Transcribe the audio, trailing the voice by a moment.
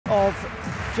of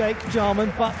Jake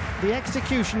Jarman, but the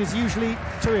execution is usually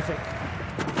terrific.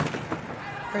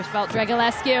 First vault,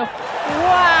 Dragulescu.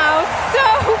 Wow, so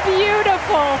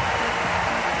beautiful!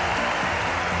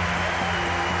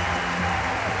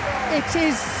 It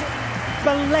is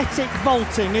balletic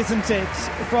vaulting, isn't it,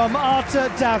 from Artur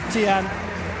DAVTYAN.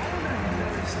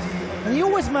 And he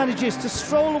always manages to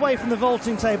stroll away from the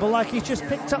vaulting table like he's just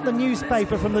picked up the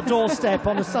newspaper from the doorstep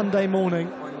on a Sunday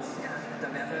morning.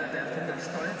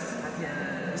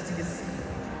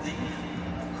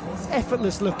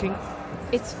 Effortless looking.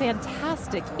 It's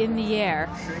fantastic in the air,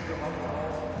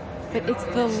 but it's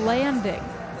the landing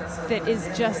that is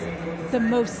just the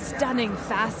most stunning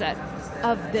facet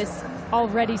of this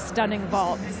already stunning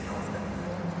vault.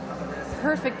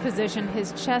 Perfect position,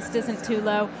 his chest isn't too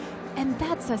low, and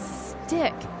that's a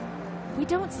stick. We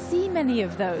don't see many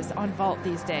of those on vault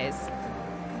these days.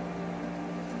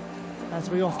 As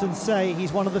we often say,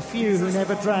 he's one of the few who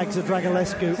never drags a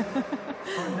Dragulescu.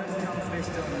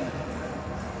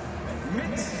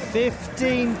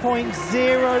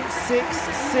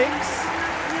 15.066.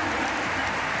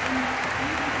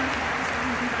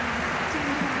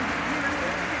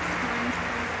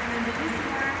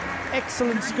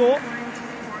 Excellent score.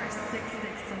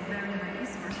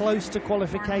 Close to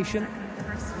qualification.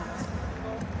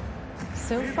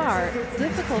 So far,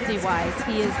 difficulty-wise,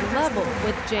 he is level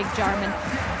with Jake Jarman.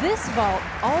 This vault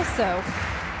also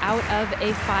out of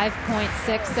a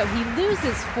 5.6, so he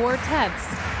loses 4/10.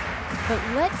 But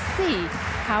let's see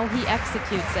how he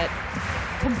executes it.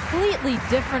 Completely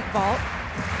different vault,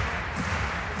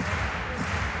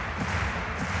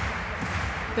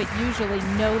 but usually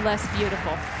no less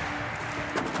beautiful.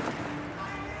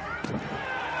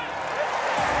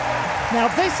 Now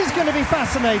this is going to be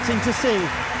fascinating to see.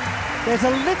 There's a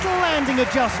little landing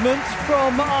adjustment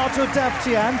from Artur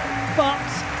DAVTYAN, but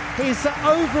his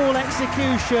overall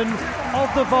execution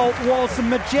of the vault was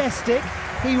majestic.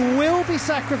 He will be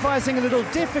sacrificing a little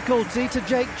difficulty to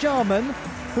Jake Jarman,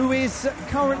 who is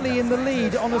currently in the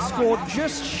lead on a score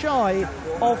just shy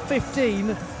of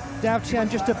 15. DAVTYAN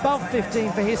just above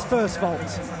 15 for his first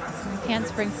vault.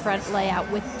 Handspring front layout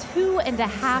with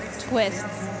 2.5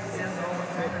 twists.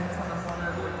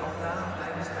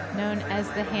 Known as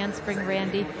the handspring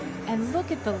Randy. And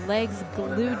look at the legs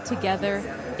glued together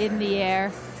in the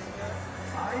air.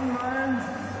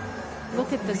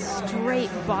 Look at the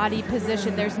straight body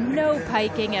position. There's no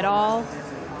piking at all.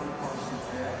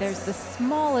 There's the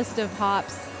smallest of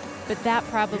hops, but that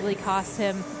probably costs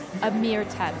him a mere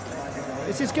 10th.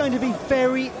 This is going to be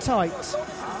very tight.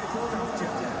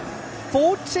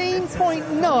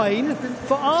 14.9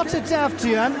 for Artur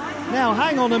DAVTYAN. Now,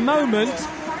 hang on a moment,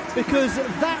 because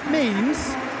that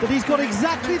means that he's got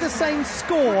exactly the same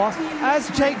score as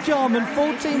Jake Jarman,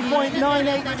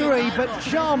 14.983, but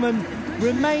Jarman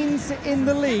remains in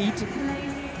the lead.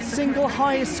 Single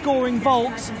highest scoring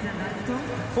vault,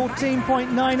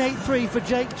 14.983 for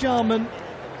Jake Jarman.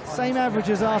 Same average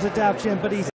as Artur DAVTYAN,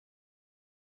 but he's